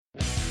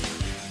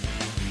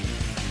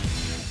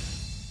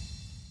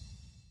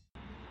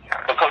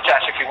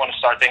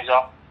start things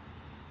off?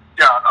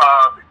 Yeah,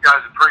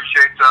 guys,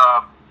 appreciate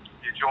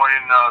you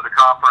joining the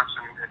conference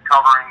and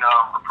covering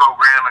the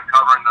program and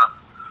covering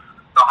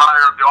the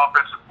hire of the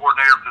offensive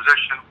coordinator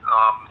position.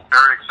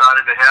 Very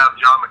excited to have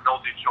John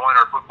McNulty join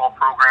our football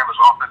program as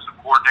offensive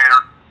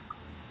coordinator.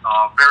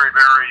 Very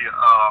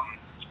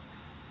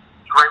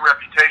great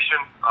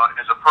reputation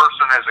as a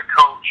person, as a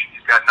coach.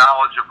 He's got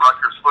knowledge of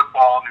Rutgers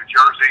football, New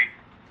Jersey,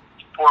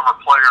 former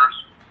players,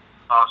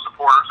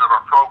 supporters of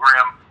our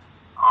program.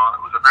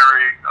 It was a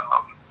very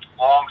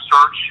long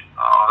search,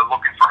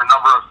 looking for a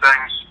number of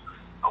things.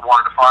 I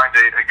wanted to find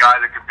a guy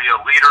that could be a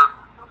leader,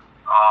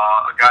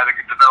 a guy that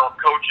could develop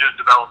coaches,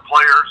 develop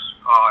players,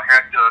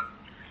 had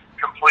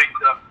complete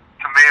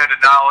command and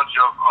knowledge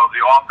of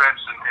the offense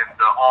and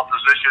all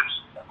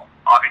positions.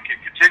 And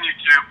can continue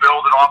to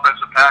build an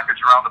offensive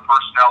package around the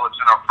personnel that's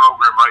in our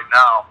program right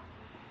now.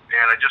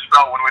 And I just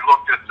felt when we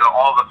looked at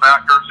all the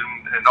factors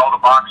and all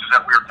the boxes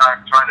that we were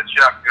trying to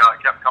check,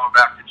 I kept coming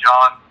back to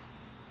John.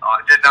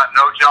 I did not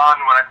know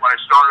John when I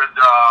started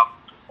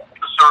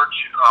the search.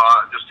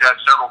 Just had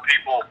several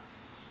people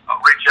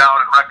reach out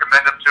and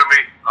recommend him to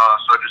me.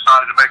 So I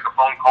decided to make a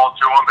phone call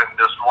to him, and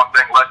just one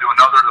thing led to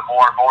another. The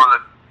more and more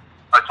that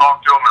I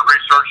talked to him and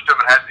researched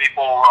him and had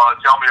people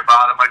tell me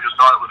about him, I just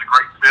thought it was a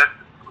great fit.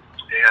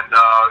 And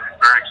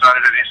very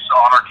excited that he's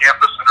on our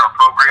campus and our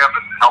program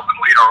and helping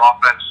lead our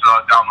offense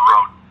down the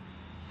road.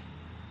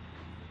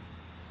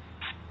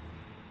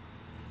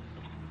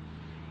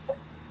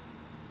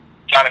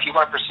 John, if you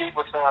want to proceed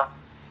with a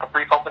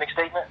brief opening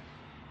statement.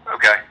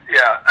 Okay.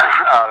 Yeah.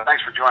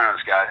 Thanks for joining us,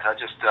 guys.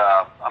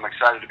 I'm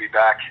excited to be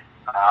back.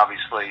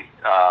 Obviously,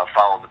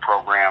 followed the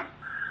program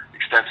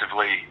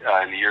extensively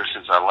in the years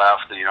since I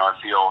left. And, I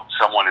feel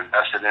somewhat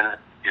invested in it.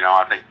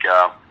 I think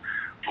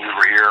when we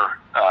were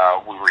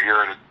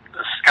here at a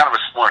kind of a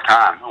similar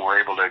time, and we're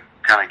able to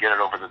kind of get it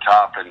over the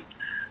top. And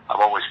I've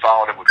always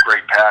followed it with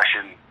great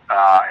passion.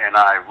 And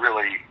I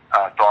really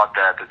thought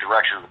that the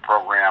direction of the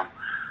program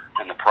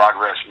and the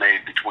progress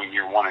made between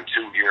year 1 and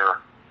 2 here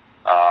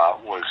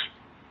was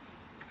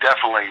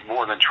definitely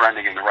more than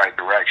trending in the right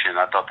direction.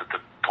 I thought that the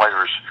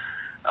players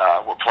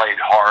were played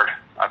hard.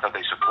 I thought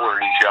they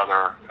supported each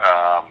other.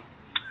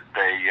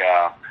 They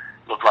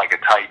looked like a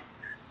tight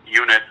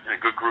unit and a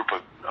good group of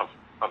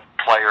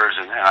players,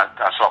 and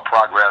I saw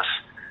progress,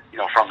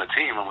 from the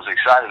team and was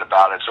excited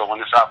about it. So when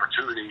this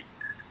opportunity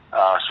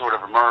sort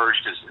of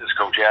emerged, as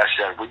Coach Ash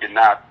said, we did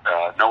not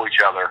know each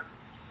other.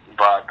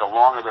 But the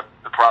longer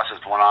the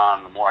process went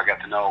on, the more I got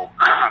to know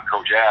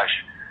Coach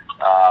Ash,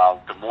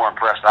 the more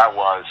impressed I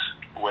was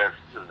with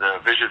the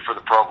vision for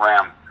the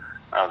program,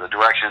 the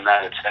direction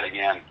that it's heading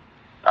in.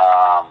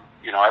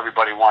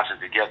 Everybody wants it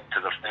to get to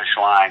the finish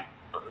line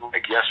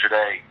like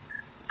yesterday,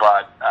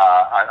 but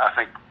I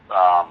think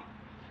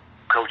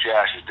Coach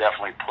Ash is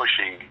definitely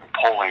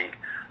pulling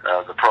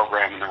the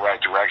program in the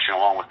right direction,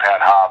 along with Pat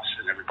Hobbs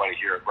and everybody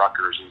here at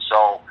Rutgers. And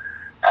so,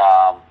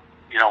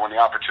 when the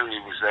opportunity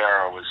was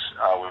there, I was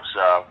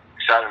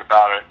excited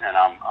about it, and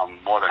I'm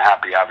more than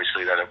happy,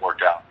 obviously, that it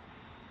worked out.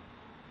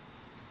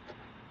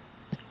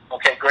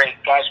 Okay,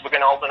 great. Guys, we're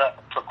going to open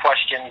up for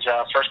questions.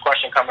 First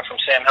question coming from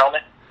Sam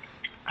Helmet.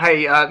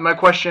 Hey, my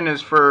question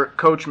is for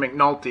Coach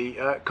McNulty.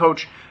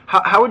 Coach,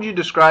 how would you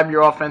describe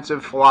your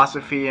offensive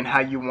philosophy and how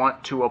you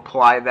want to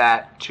apply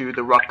that to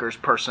the Rutgers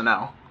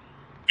personnel?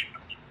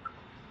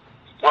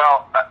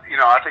 Well,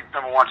 I think,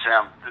 number one,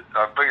 Sam,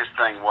 our biggest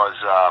thing was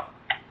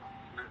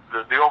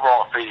the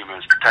overall theme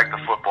is protect the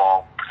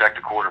football, protect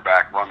the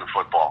quarterback, run the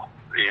football.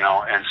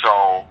 And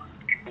so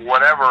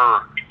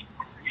whatever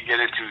you get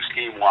into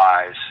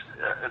scheme-wise,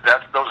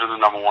 those are the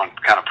number one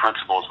kind of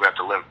principles we have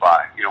to live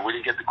by. We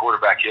didn't get the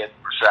quarterback hit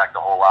or sacked a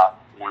whole lot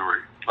when we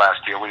were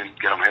last year. We didn't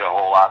get them hit a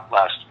whole lot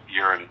last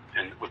year and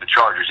with the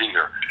Chargers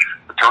either.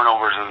 The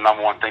turnovers are the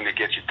number one thing that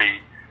gets you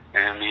beat.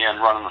 And in the end,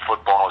 running the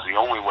football is the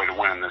only way to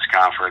win in this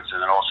conference,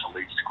 and it also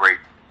leads to great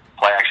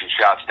play-action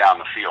shots down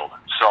the field.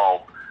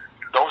 So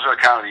those are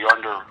kind of the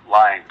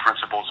underlying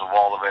principles of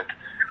all of it.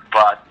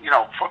 But,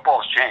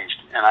 football's changed.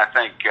 And I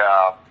think,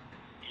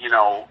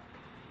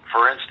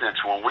 for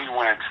instance, when we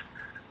went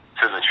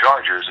to the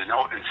Chargers in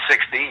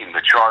 16,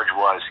 the charge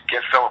was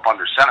get Phillip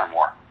under center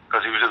more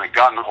because he was in the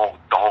gun the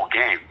whole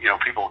game.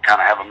 People kind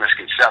of have a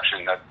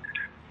misconception that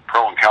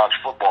pro and college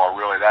football are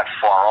really that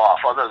far off,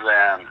 other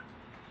than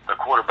the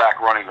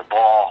quarterback running the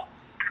ball,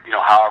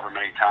 however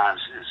many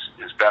times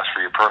is best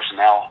for your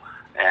personnel,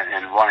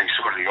 and running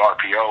sort of the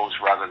RPOs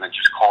rather than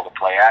just call the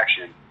play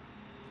action.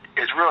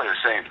 It's really the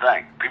same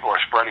thing. People are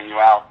spreading you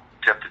out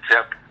tip to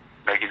tip,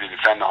 making you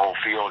defend the whole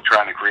field,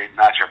 trying to create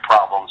matchup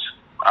problems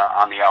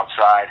on the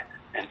outside,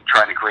 and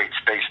trying to create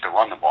space to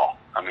run the ball.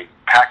 I mean,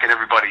 packing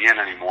everybody in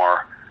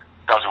anymore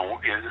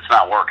it's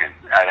not working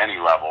at any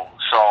level.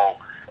 So,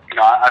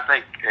 I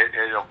think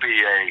it'll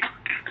be a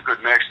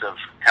good mix of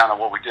kind of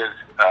what we did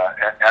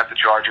at the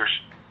Chargers,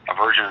 a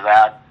version of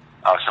that,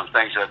 some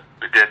things that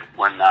we did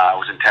when I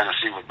was in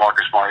Tennessee with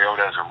Marcus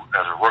Mariota as a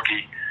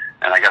rookie,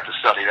 and I got to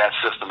study that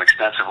system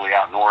extensively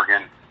out in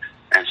Oregon.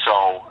 And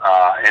so,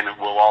 and it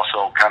will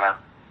also kind of,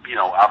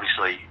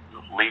 obviously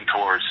lean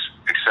towards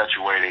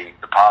accentuating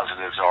the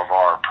positives of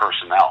our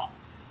personnel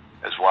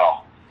as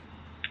well.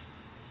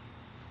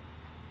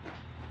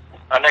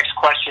 Our next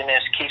question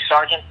is Keith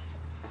Sargent.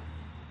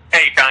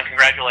 Hey, John,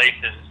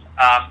 congratulations.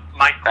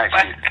 My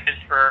question is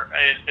for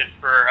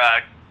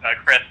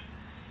Chris.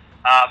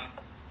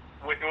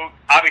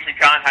 Obviously,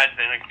 John has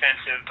an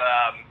extensive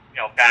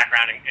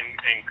background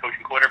in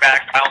coaching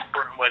quarterbacks. How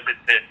important was it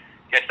to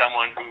get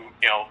someone who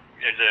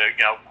is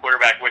a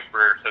quarterback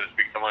whisperer, so to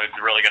speak, someone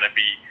who's really going to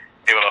be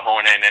able to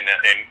hone in and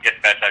get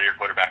the best out of your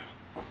quarterback?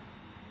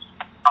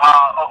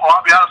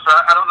 I'll be honest,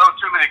 I don't know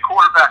too many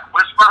quarterback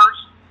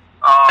whisperers.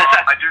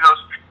 I do know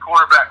some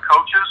quarterback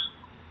coaches,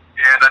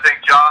 and I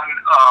think John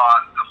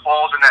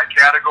falls in that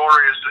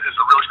category as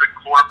a really good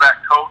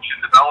quarterback coach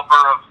and developer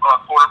of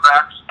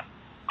quarterbacks.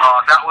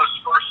 That was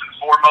first and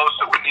foremost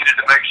that we needed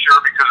to make sure,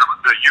 because of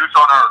the youth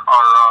on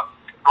our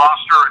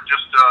roster and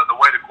just the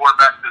way the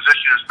quarterback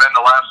position has been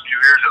the last few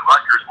years at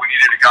Rutgers, we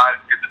needed a guy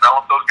that could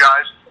develop those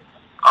guys.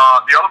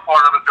 The other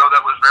part of it, though,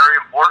 that was very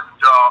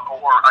important,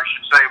 or I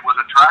should say was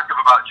attractive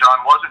about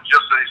John, wasn't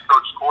just that he's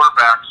coached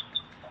quarterbacks,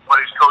 but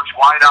he's coached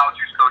wideouts,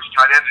 he's coached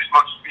tight ends,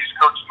 he's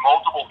coached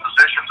multiple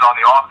positions on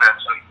the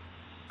offense, and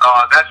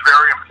that's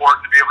very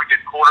important to be able to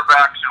get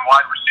quarterbacks and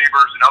wide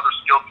receivers and other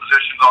skilled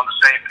positions on the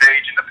same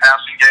page in the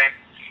passing game.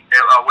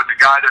 With the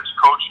guy that's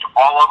coached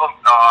all of them,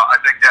 I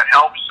think that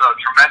helps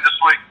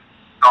tremendously,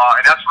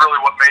 and that's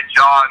really what made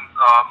John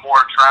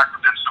more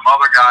attractive than some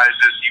other guys.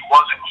 Is he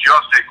wasn't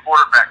just a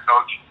quarterback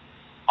coach,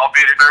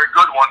 albeit a very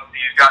good one.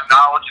 He's got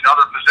knowledge in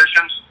other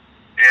positions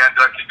and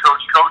can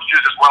coach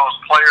coaches as well as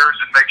players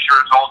and make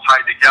sure it's all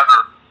tied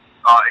together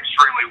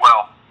extremely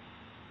well.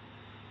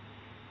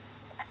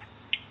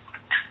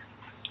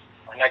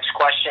 Our next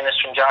question is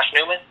from Josh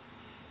Newman.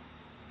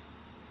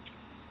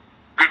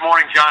 Good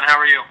morning, John. How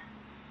are you?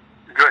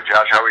 Good,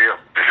 Josh. How are you?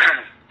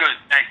 Good,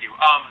 thank you.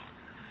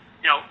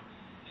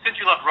 Since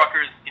you left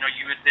Rutgers,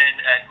 you had been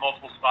at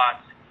multiple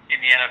spots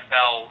in the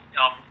NFL.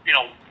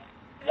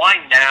 Why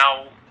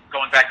now,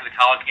 going back to the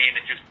college game,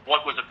 and just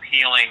what was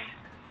appealing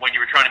when you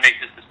were trying to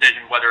make this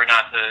decision whether or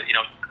not to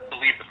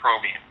leave the pro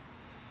game?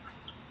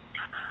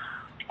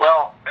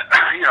 Well,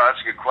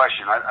 that's a good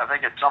question. I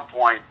think at some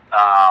point,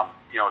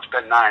 it's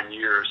been 9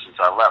 years since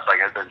I left. Like,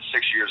 I'd been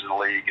 6 years in the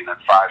league, and then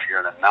 5 here,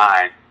 and then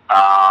 9.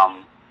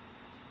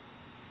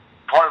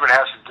 Part of it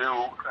has to do,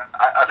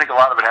 I think a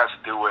lot of it has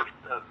to do with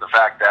the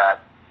fact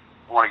that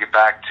I want to get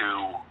back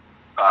to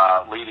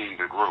leading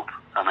the group.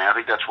 I mean, I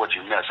think that's what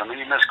you miss. I mean,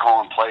 you miss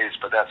calling plays,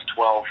 but that's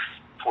 12,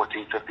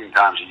 14, 15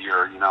 times a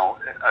year,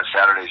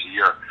 Saturdays a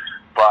year.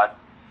 But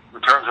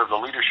in terms of the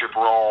leadership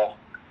role,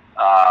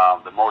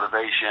 the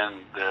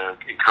motivation, the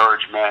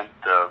encouragement,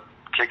 the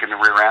kick in the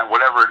rear end,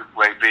 whatever it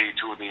may be,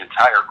 to the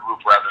entire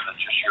group rather than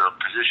just your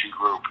position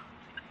group,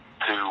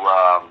 to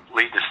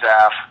lead the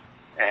staff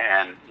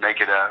and make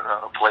it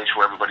a place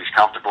where everybody's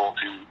comfortable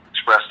to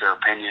express their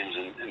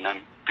opinions and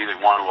then be the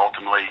one who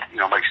ultimately,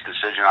 makes a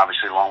decision,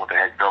 obviously along with the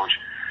head coach.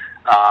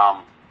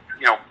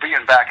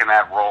 Being back in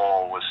that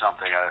role was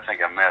something I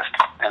think I missed.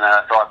 And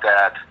I thought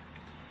that,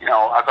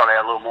 I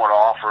had a little more to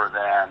offer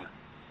than,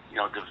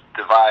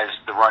 devise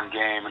the run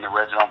game and the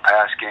red zone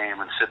pass game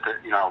and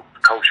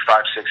coach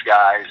 5, 6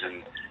 guys.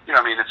 And,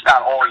 it's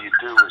not all you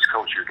do is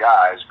coach your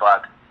guys,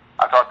 but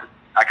I thought that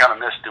I kind of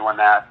missed doing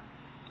that.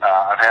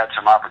 I've had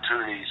some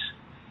opportunities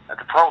at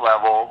the pro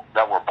level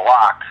that were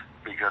blocked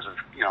because of,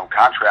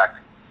 contract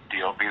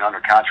deal, being under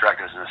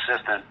contract as an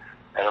assistant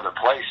at other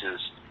places.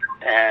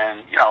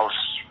 And,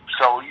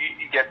 so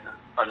you get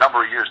a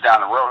number of years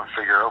down the road and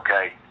figure,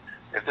 okay,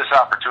 if this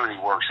opportunity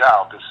works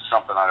out, this is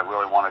something I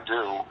really want to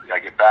do. I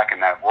get back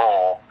in that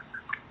role.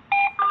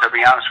 To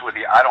be honest with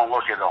you, I don't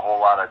look at a whole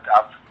lot of,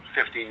 I've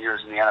 15 years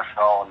in the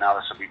NFL, and now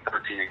this will be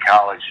 13 in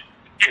college.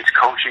 It's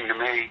coaching to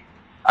me.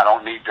 I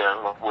don't need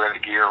to wear the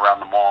gear around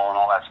the mall and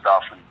all that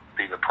stuff and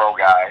be the pro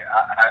guy.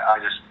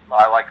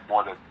 I like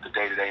more the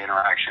day-to-day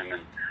interaction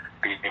and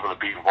being able to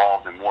be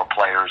involved in more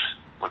players,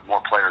 with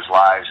more players'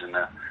 lives, and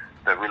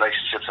the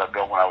relationships I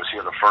built when I was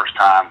here the first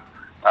time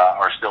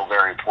are still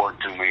very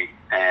important to me.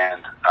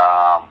 And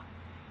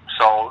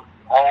so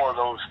all of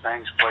those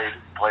things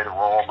played a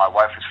role. My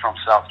wife is from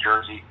South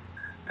Jersey,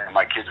 and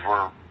my kids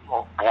were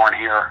born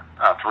here.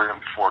 3 of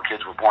them, 4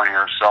 kids were born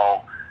here,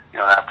 so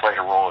that played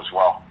a role as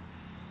well.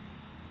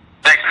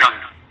 Thanks, John.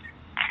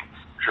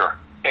 Sure.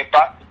 Okay,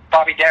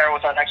 Bobby Darrow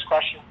with our next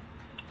question.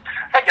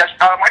 Hey, guys.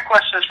 My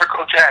question is for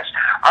Coach Ash.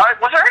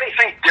 Was there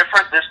anything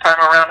different this time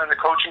around in the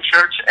coaching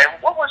search, and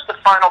what was the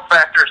final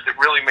factors that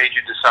really made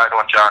you decide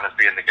on John as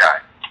being the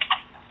guy?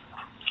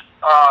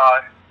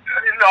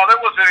 No, there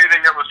wasn't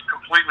anything that was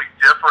completely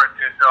different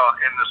in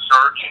the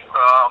search.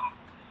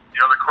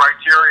 The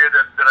criteria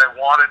that I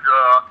wanted,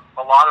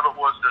 a lot of it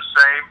was the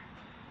same.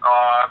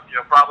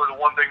 Probably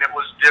the one thing that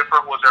was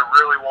different was I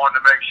really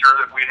wanted to make sure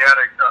that we had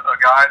a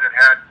guy that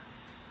had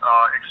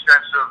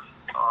extensive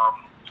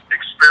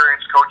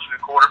experience coaching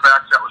the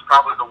quarterbacks. That was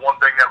probably the one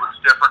thing that was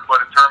different.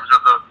 But in terms of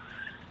the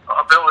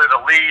ability to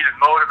lead and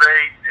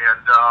motivate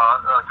and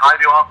tie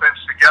the offense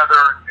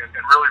together and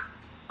really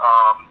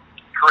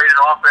create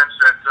an offense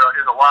that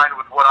is aligned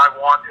with what what I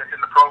want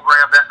in the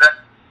program.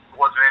 That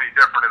wasn't any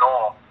different at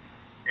all.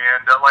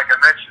 And like I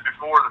mentioned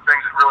before, the things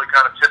that really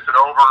kind of tipped it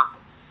over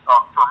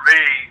for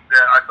me,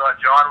 that I thought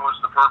John was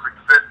the perfect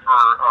fit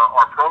for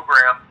our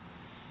program,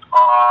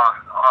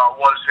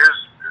 was his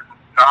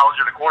knowledge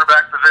of the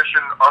quarterback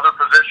position, other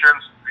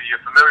positions, the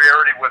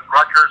familiarity with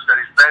Rutgers that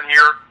he's been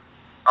here,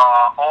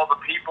 all the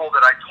people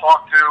that I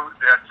talked to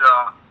that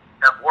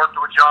have worked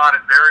with John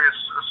at various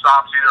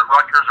stops, either at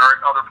Rutgers or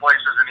at other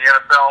places in the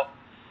NFL,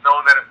 know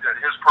that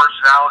his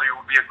personality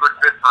would be a good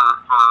fit for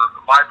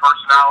my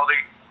personality,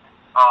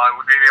 and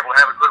would be able to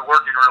have a good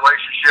working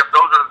relationship.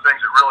 Those are the things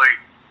that really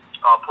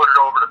put it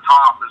over the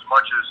top as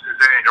much as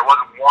anything. There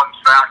wasn't one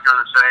factor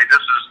that said, hey,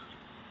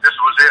 this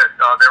was it.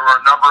 There were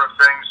a number of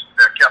things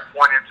that kept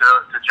pointing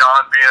to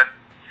John being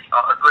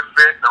a good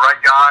fit, the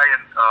right guy,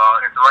 and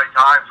at the right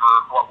time for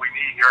what we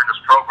need here in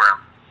this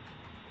program.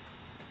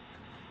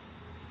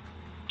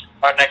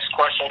 Our next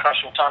question comes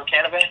from Tom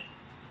Canavan.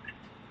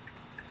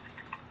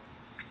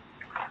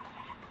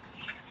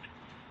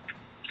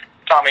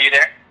 Tom, are you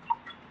there?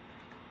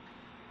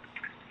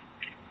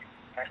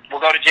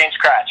 We'll go to James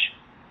Cratch.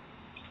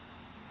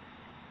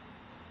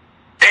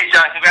 Hey,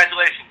 John,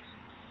 congratulations.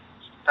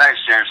 Thanks,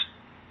 James.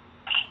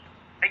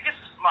 I guess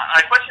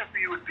my question for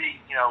you would be,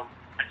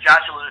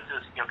 Josh alluded to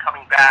this,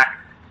 coming back.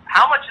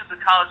 How much of the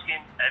college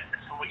game,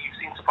 from what you've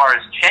seen so far,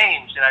 has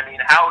changed? And I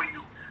mean, how are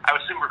you? I would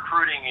assume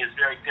recruiting is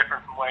very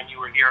different from when you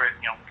were here,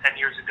 10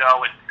 years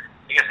ago. And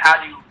I guess how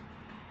do you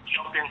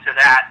jump into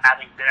that,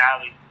 having been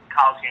out of the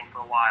college game for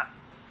a while?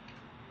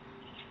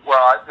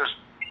 Well, there's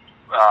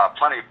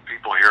plenty of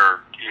people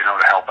here,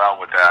 to help out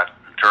with that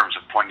in terms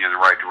of pointing you in the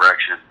right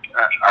direction.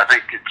 I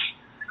think it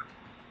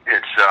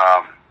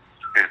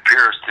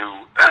appears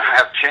to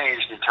have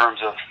changed in terms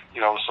of the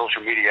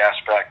social media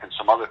aspect and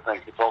some other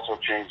things. It's also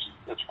changed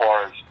as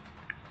far as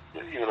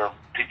there are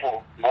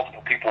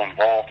multiple people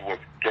involved with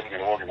getting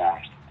it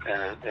organized.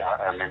 And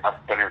I mean,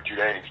 I've been here 2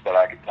 days, but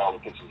I can tell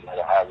that this is at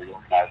a highly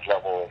organized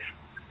level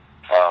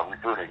of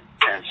recruiting.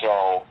 And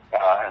so,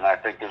 and I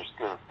think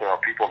there are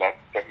people that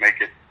make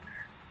it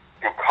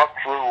cut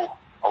through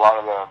a lot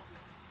of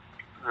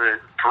the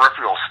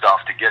peripheral stuff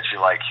to get you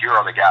like, here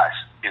are the guys.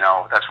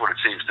 That's what it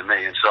seems to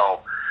me. And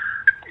so,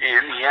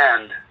 in the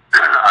end,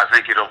 I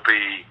think it'll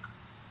be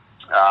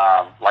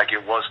like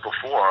it was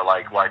before,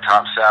 like why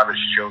Tom Savage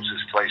chose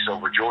his place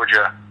over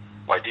Georgia,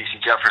 why D.C.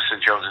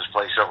 Jefferson chose his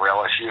place over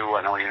LSU.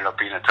 I know he ended up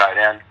being a tight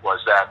end. Was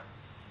that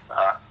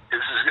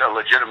this is a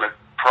legitimate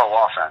pro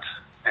offense,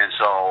 and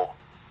so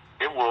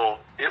it will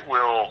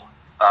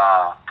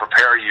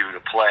prepare you to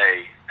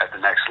play at the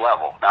next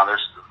level. Now,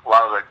 there's a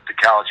lot of the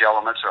college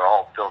elements are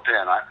all built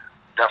in,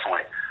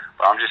 definitely.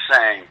 But I'm just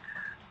saying,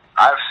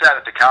 I've sat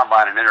at the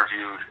combine and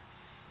interviewed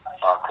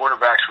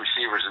quarterbacks,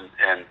 receivers,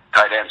 and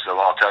tight ends. They'll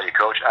all tell you,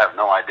 Coach, I have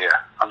no idea.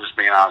 I'm just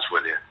being honest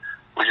with you.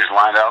 We just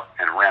lined up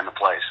and ran the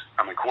plays.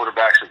 I mean,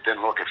 quarterbacks that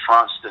didn't look at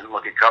fronts, didn't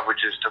look at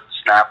coverages, took the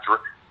snap through.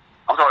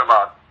 I'm talking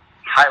about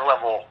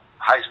high-level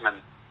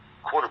Heisman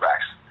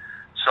quarterbacks.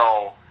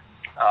 So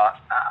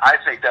I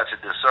think that's a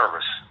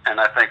disservice, and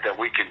I think that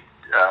we can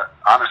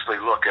honestly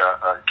look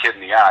a kid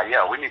in the eye.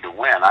 Yeah, we need to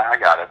win. I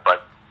got it,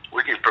 but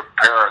we can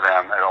prepare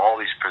them at all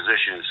these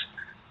positions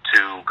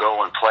to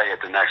go and play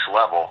at the next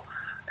level.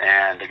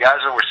 And the guys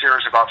that were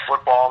serious about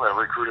football that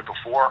recruited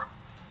before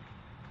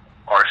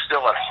are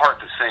still at heart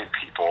the same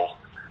people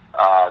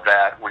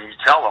that when you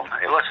tell them,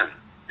 hey, listen,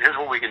 here's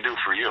what we can do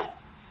for you.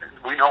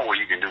 We know what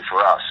you can do for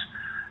us.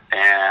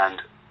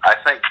 And I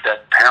think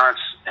that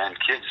parents and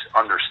kids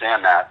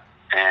understand that.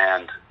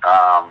 And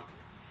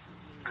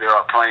there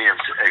are plenty of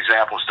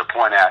examples to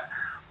point at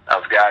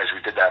of guys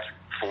we did that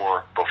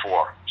for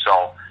before.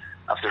 So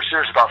if they're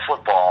serious about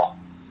football,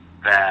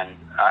 then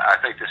I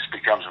think this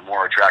becomes a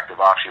more attractive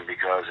option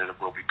because it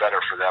will be better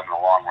for them in the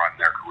long run in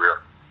their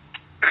career.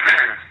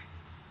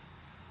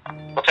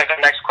 We'll take our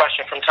next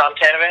question from Tom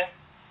Canavan.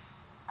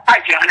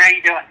 Hi, John. How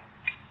you doing?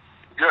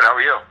 Good. How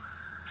are you?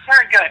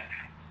 Very good.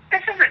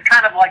 This is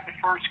kind of like the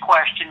first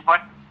question,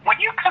 but when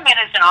you come in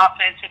as an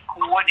offensive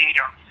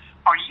coordinator,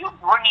 are you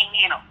bringing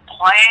in a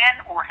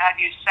plan, or have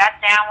you sat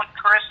down with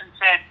Chris and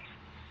said,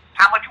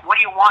 what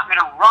do you want me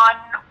to run,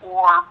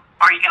 or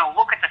are you going to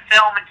look at the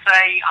film and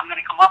say, I'm going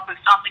to come up with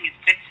something that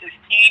fits this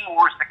team,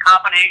 or is it a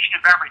combination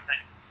of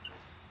everything?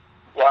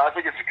 Well, I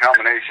think it's a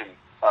combination,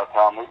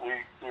 Tom. When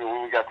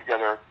we got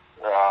together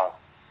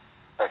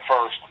at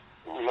first,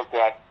 we looked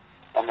at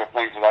some of the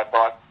things that I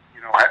thought,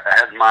 I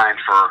had in mind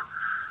for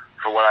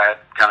what I had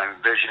kind of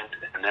envisioned,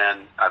 and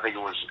then I think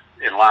it was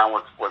in line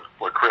with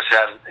what Chris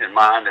had in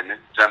mind, and then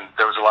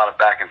there was a lot of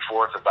back and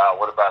forth about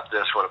what about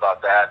this, what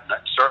about that, and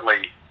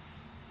certainly,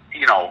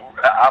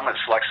 I'm as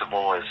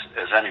flexible as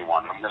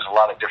anyone. I mean, there's a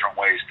lot of different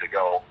ways to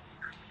go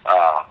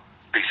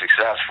be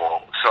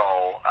successful.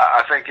 So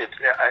I think it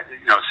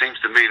seems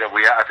to me that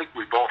I think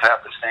we both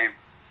have the same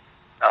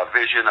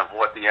vision of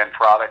what the end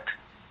product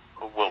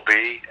will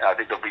be. I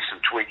think there'll be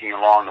some tweaking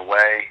along the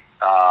way,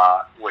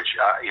 which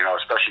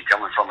especially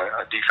coming from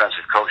a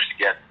defensive coach to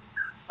get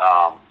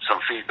some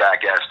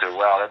feedback as to,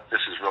 well,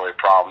 this is really a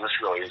problem. This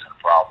really isn't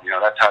a problem.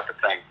 That type of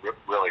thing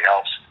really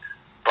helps.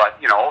 But,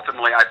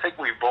 ultimately, I think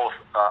we both,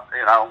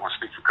 and I don't want to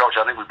speak for Coach,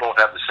 I think we both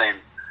have the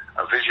same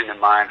vision in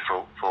mind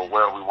for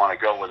where we want to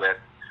go with it.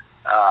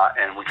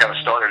 And we kind of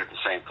started at the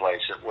same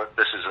place.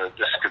 This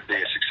could be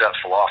a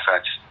successful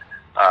offense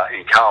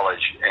in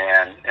college,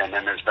 and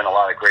then there's been a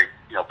lot of great,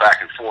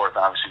 back and forth.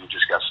 Obviously, we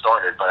just got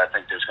started, but I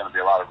think there's going to be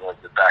a lot of really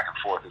good back and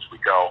forth as we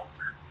go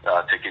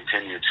to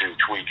continue to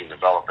tweak and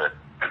develop it.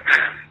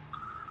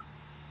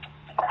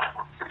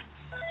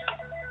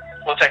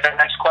 We'll take our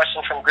next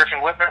question from Griffin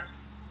Whitmer.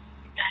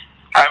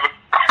 I have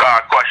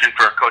a question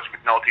for Coach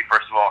McNulty.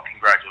 First of all,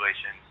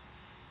 congratulations.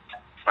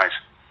 Thanks.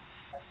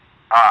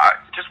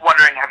 Just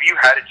wondering, have you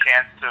had a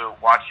chance to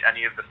watch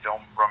any of the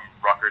film from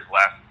Rutgers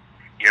last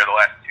year, the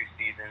last 2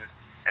 seasons?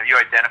 Have you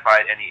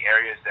identified any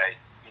areas that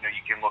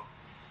you can look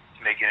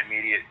to make an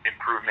immediate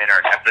improvement or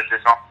an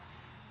emphasis on?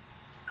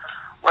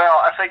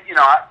 Well, I think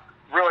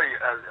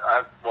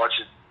I watch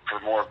it for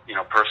more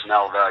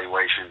personnel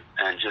evaluation,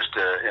 and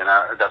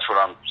that's what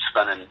I'm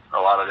spending a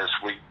lot of this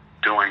week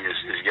doing is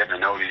getting to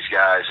know these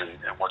guys and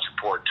what's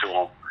important to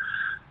them.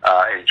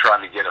 And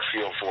trying to get a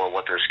feel for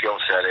what their skill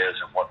set is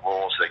and what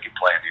roles they can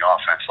play in the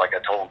offense. Like I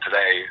told them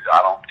today,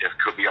 it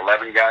could be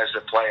 11 guys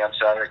that play on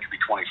Saturday, it could be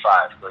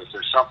 25. But if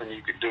there's something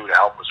you can do to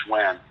help us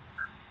win,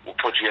 we'll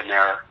put you in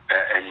there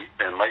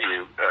and let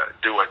you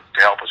do it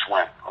to help us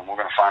win. And we're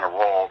going to find a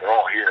role. They're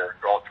all here.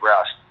 They're all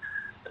dressed.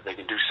 If they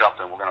can do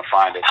something, we're going to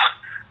find it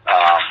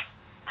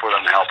for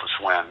them to help us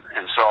win.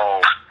 And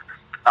so,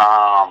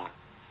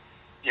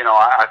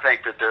 I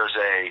think that there's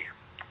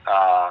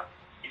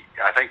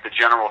I think the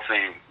general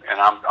theme,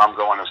 and I'm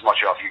going as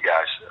much off you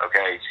guys,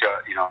 okay?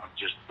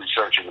 Just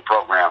researching the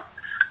program,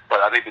 but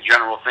I think the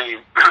general theme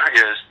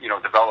is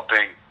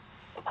developing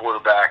a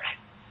quarterback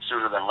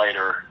sooner than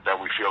later that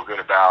we feel good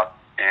about,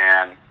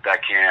 and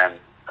that can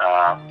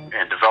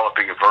and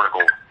developing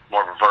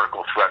more of a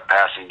vertical threat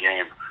passing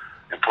game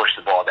and push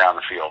the ball down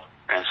the field.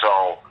 And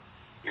so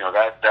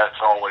that's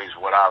always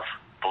what I've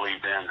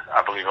believed in.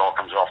 I believe it all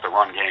comes off the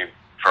run game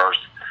first.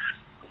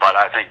 But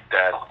I think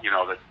that,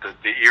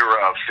 the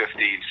era of 15,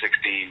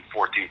 16,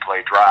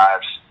 14-play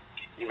drives,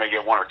 you may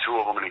get 1 or 2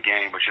 of them in a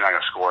game, but you're not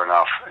going to score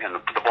enough. And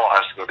the ball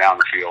has to go down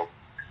the field.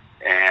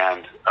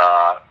 And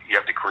you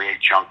have to create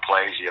chunk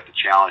plays. You have to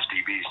challenge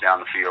DBs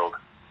down the field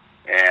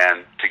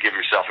and to give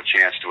yourself a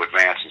chance to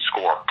advance and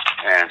score.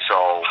 And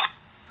so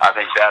I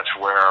think that's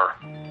where,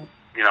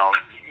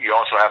 you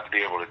also have to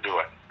be able to do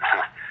it.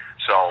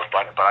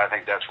 But I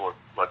think that's what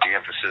the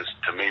emphasis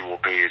to me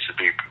will be, is to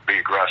be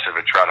aggressive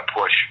and try to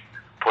push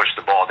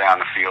the ball down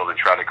the field and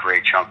try to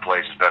create chunk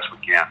plays as best we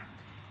can.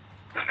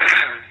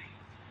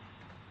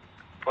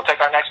 We'll take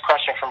our next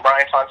question from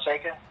Brian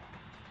Fonseca.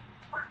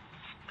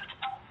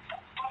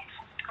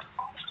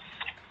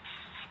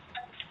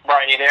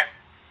 Brian, you there?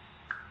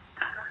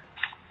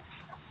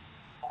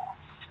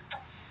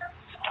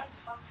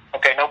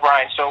 Okay, no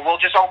Brian. So we'll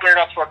just open it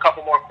up for a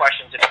couple more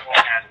questions if anyone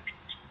has it.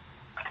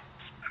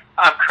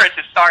 Chris,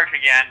 it's Sarge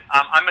again.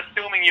 I'm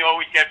assuming you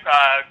always get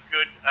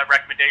good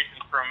recommendations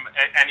from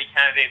any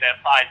candidate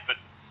that applies, but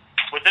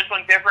was this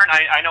one different?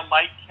 I know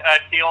Mike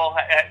Teal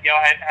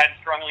had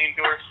strongly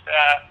endorsed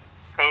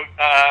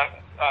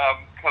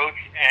Coach,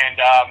 and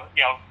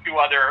 2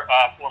 other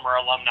former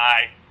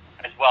alumni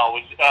as well.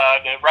 Was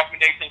the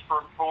recommendations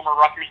for former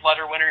Rutgers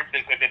letter winners,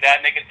 did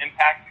that make an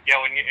impact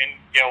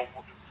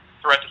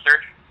throughout the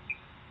search?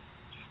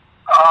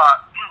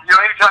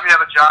 Anytime you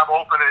have a job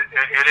open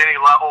at any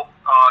level,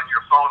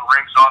 your phone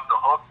rings off the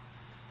hook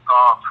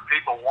for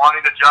people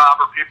wanting a job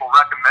or people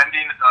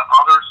recommending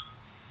others.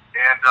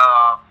 And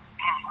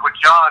with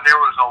John, there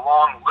was a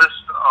long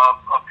list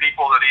of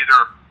people that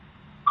either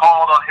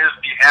called on his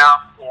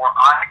behalf or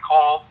I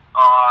called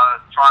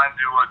trying to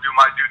do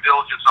my due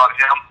diligence on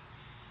him.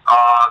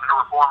 There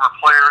were former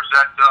players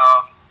that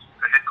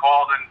had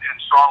called and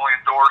strongly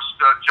endorsed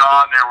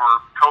John. There were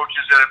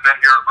coaches that have been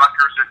here at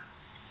Rutgers that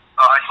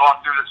I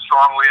talked to that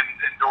strongly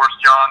endorsed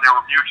John. There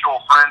were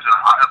mutual friends and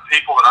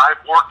people that I've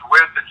worked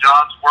with, that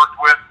John's worked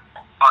with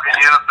in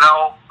the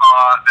NFL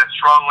that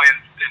strongly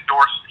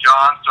endorsed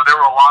John. So there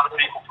were a lot of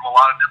people from a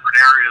lot of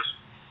different areas,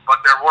 but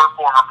there were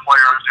former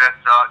players that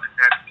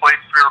played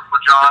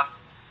for John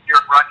here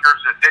at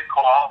Rutgers that did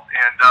call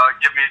and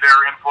give me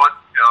their input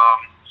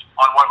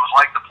on what it was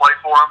like to play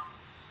for him,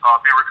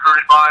 be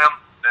recruited by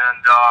him, and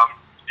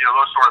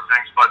those sort of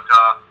things. But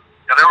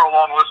there were a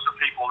long list of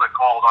people that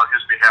called on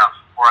his behalf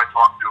before I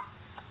talked to him.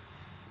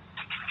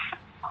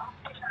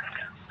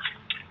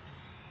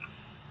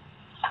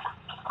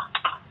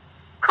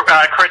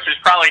 Chris, there's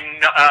probably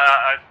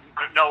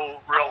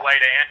no real way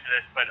to answer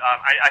this, but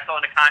I saw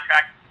in the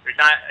contract there's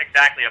not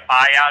exactly a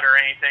buyout or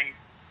anything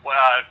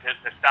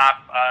to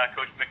stop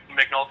Coach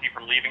McNulty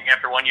from leaving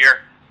after 1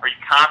 year. Are you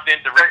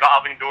confident the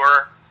revolving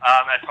door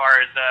as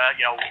far as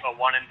a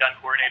one-and-done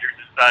coordinator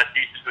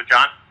ceases with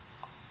John?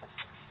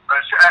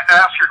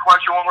 Ask your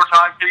question one more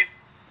time, Pete.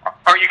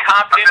 Are you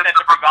confident that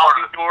the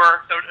revolving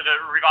door,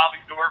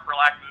 for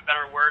lack of a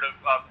better word, of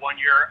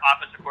one-year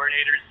offensive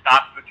coordinators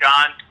stops with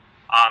John?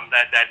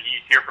 That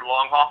he's here for the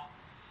long haul?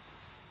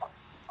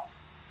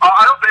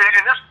 I don't think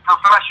in this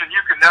profession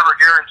you can never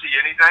guarantee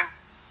anything.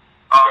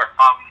 Sure.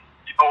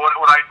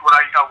 What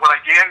I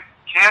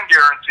can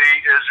guarantee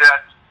is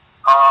that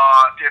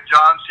if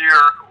John's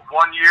here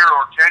 1 year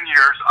or 10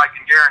 years, I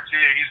can guarantee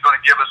you he's going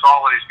to give us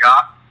all that he's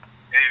got,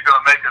 and he's going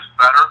to make us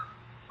better.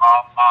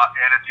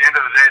 And at the end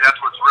of the day, that's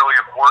what's really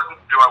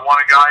important. Do I want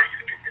a guy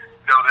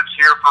that's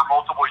here for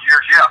multiple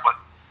years? Yeah, but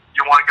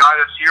you want a guy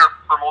that's here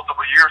for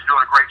multiple years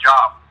doing a great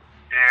job.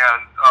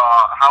 And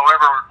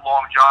however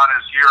long John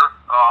is here,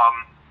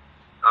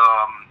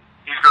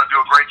 he's going to do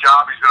a great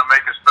job. He's going to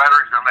make us better.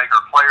 He's going to make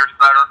our players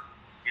better.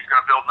 He's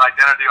going to build an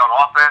identity on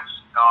offense.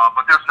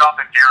 But there's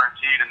nothing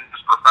guaranteed in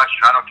this profession.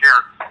 I don't care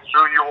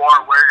who you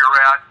are, where you're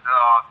at.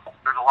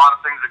 There's a lot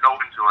of things that go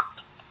into it.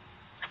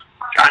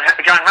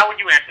 John, how would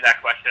you answer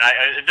that question?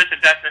 Is this a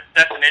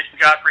destination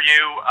job for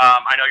you?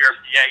 I know you're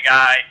a PA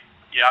guy.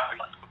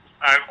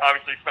 I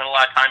obviously spent a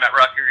lot of time at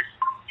Rutgers.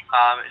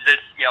 Is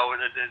this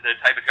the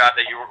type of job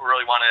that you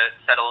really want to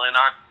settle in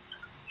on?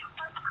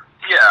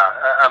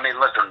 Yeah, I mean,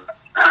 listen,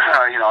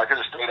 I could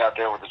have stayed out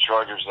there with the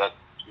Chargers. That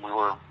we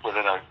were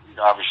within a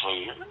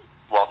obviously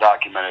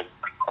well-documented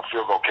a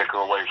field goal kicker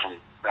away from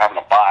having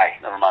a bye,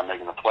 never mind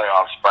making the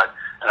playoffs.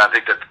 And I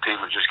think that the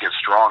team would just get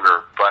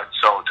stronger. But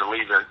so to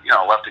leave it,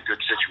 left a good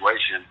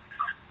situation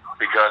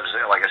because,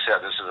 like I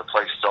said, this is a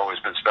place that's always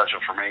been special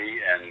for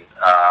me, and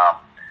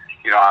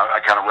I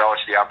kind of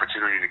relish the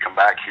opportunity to come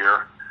back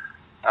here.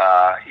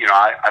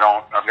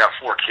 I've got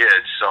 4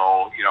 kids,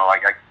 so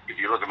if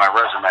you look at my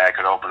resume, I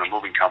could open a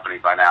moving company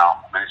by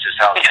now. I mean, it's just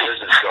how the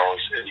business goes.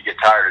 You get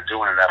tired of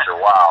doing it after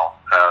a while.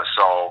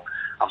 So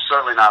I'm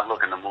certainly not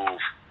looking to move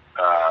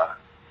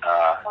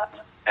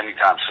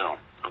anytime soon.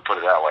 We'll put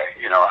it that way.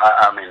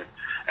 I mean,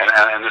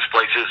 and this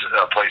place is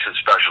a place that's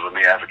special to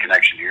me. I have a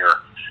connection here,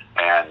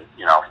 and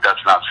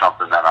that's not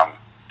something that I'm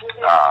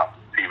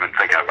even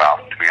thinking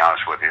about, to be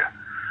honest with you.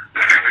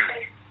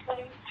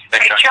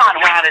 Hey, John,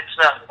 it's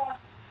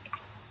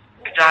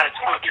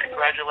Coach.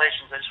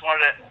 Congratulations. I just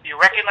wanted to, you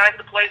recognize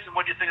the place, and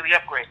what do you think of the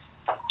upgrade?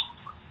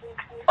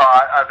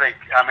 I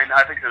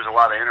think there's a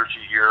lot of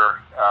energy here.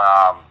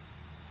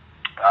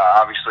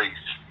 Obviously,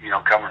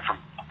 coming from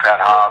Pat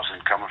Hobbs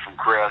and coming from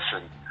Chris,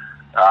 and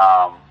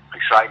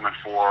excitement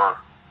for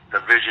the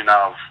vision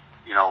of,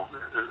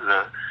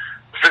 the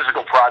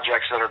physical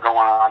projects that are going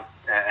on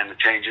and the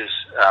changes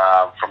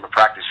from the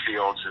practice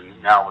fields,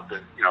 and now with the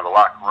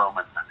locker room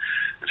and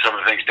some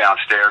of the things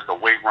downstairs. The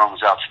weight room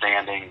is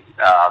outstanding.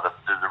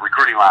 The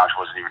recruiting lounge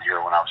wasn't even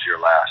here when I was here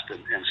last,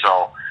 and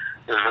so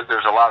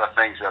there's a lot of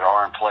things that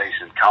are in place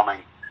and coming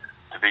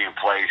to be in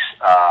place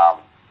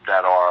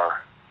that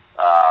are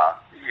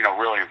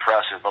really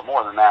impressive. But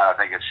more than that, I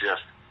think it's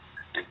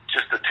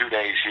just the 2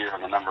 days here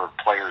and the number of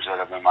players that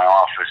have been in my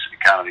office, and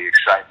kind of the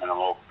excitement and a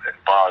little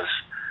buzz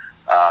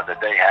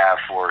that they have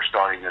for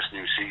starting this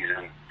new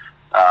season.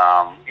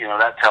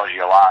 That tells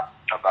you a lot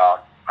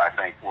about, I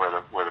think, where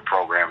the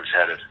program is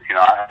headed.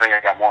 I think I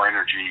got more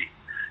energy.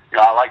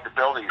 I like the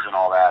buildings and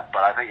all that,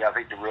 but I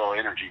think the real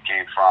energy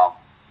came from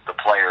the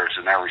players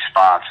and their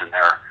response and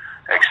their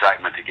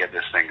excitement to get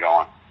this thing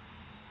going.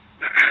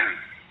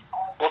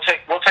 We'll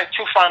take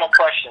 2 final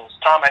questions.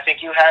 Tom, I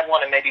think you had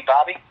one, and maybe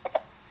Bobby.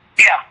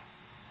 Yeah.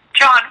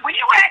 John, were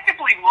you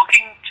actively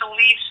looking to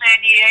leave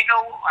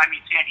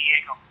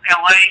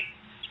LA,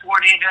 or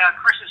did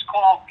Chris's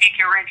call pique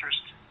your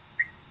interest?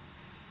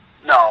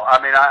 No,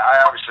 I mean,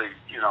 I obviously,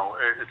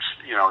 it's,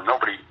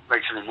 nobody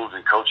makes any moves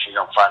in coaching. You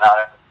don't find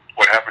out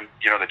what happened,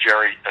 that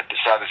Jerry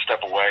decided to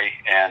step away.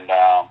 And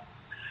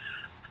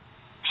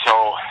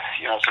so,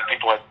 some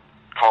people had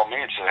called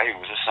me and said, hey,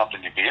 was this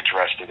something you'd be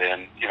interested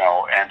in?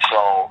 And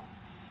so,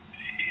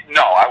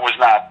 no, I was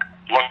not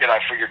looking. I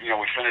figured,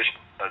 we finished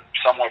a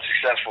somewhat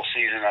successful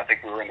season. I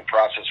think we were in the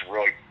process of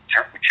really,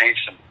 we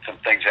changed some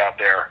things out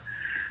there.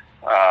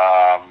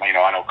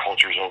 I know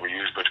culture is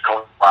overused, but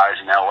coach-wise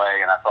in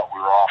LA, and I thought we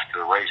were off to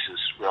the races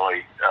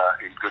really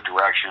in good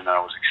direction. And I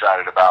was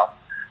excited about,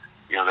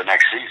 the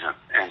next season.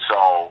 And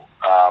so,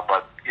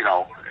 but,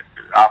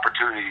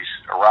 opportunities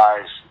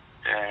arise,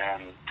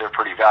 and they're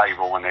pretty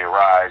valuable when they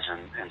arise.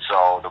 And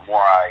so the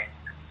more I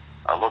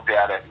looked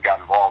at it and got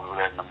involved with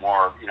it, and the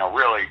more,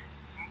 really,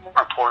 more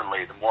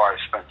importantly, the more I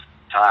spent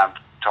time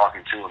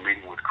talking to and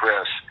meeting with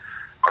Chris,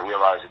 I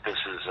realized that this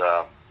is,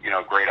 a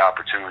great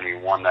opportunity,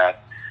 one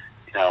that,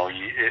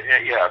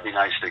 it'd be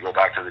nice to go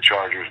back to the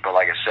Chargers, but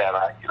like I said,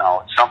 at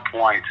some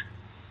point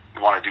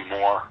you want to do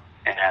more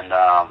and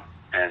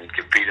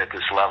compete at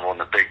this level in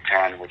the Big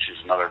Ten, which is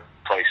another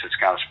place that's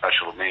kind of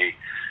special to me.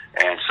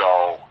 And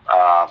so,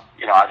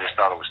 I just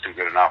thought it was too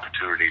good an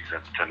opportunity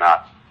to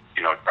not,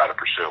 try to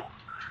pursue.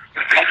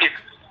 Thank you.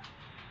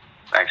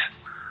 Thanks.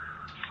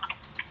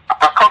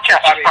 Coach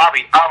F,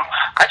 Bobby.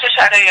 I just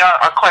had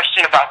a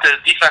question about the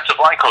defensive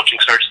line coaching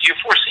search. Do you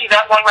foresee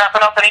that one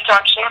wrapping up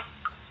anytime soon?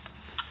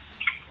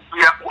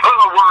 Yeah,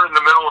 we're in the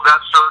the middle of that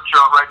search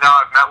right now.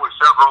 I've met with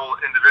several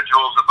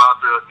individuals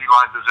about the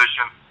D-line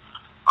position.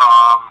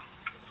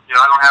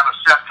 I don't have a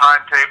set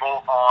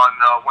timetable on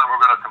when we're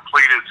going to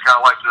complete it. It's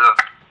kind of like the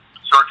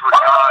search with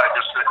God.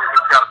 It's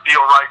got to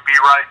feel right, be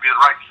the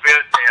right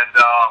fit, and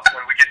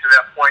when we get to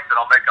that point, then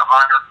I'll make a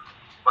hire.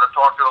 But I've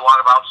talked to a lot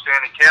of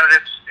outstanding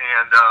candidates,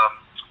 and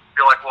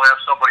feel like we'll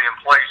have somebody in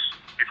place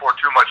before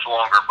too much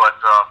longer.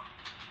 But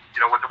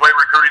with the way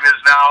recruiting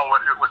is now,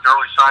 with the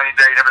early signing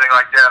day and everything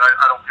like that,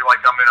 I don't feel like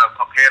I'm in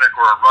a panic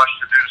or a rush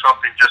to do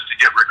something just to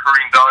get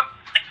recruiting done.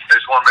 I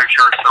just want to make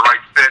sure it's the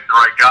right fit, the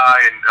right guy,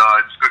 and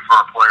it's good for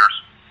our players.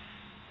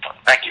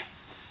 Thank you.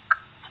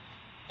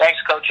 Thanks,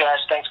 Coach Ash.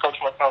 Thanks, Coach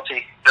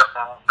McNulty. Yep.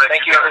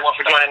 Thank you, everyone,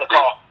 for joining the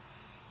call.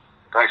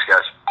 Thanks,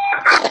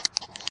 guys.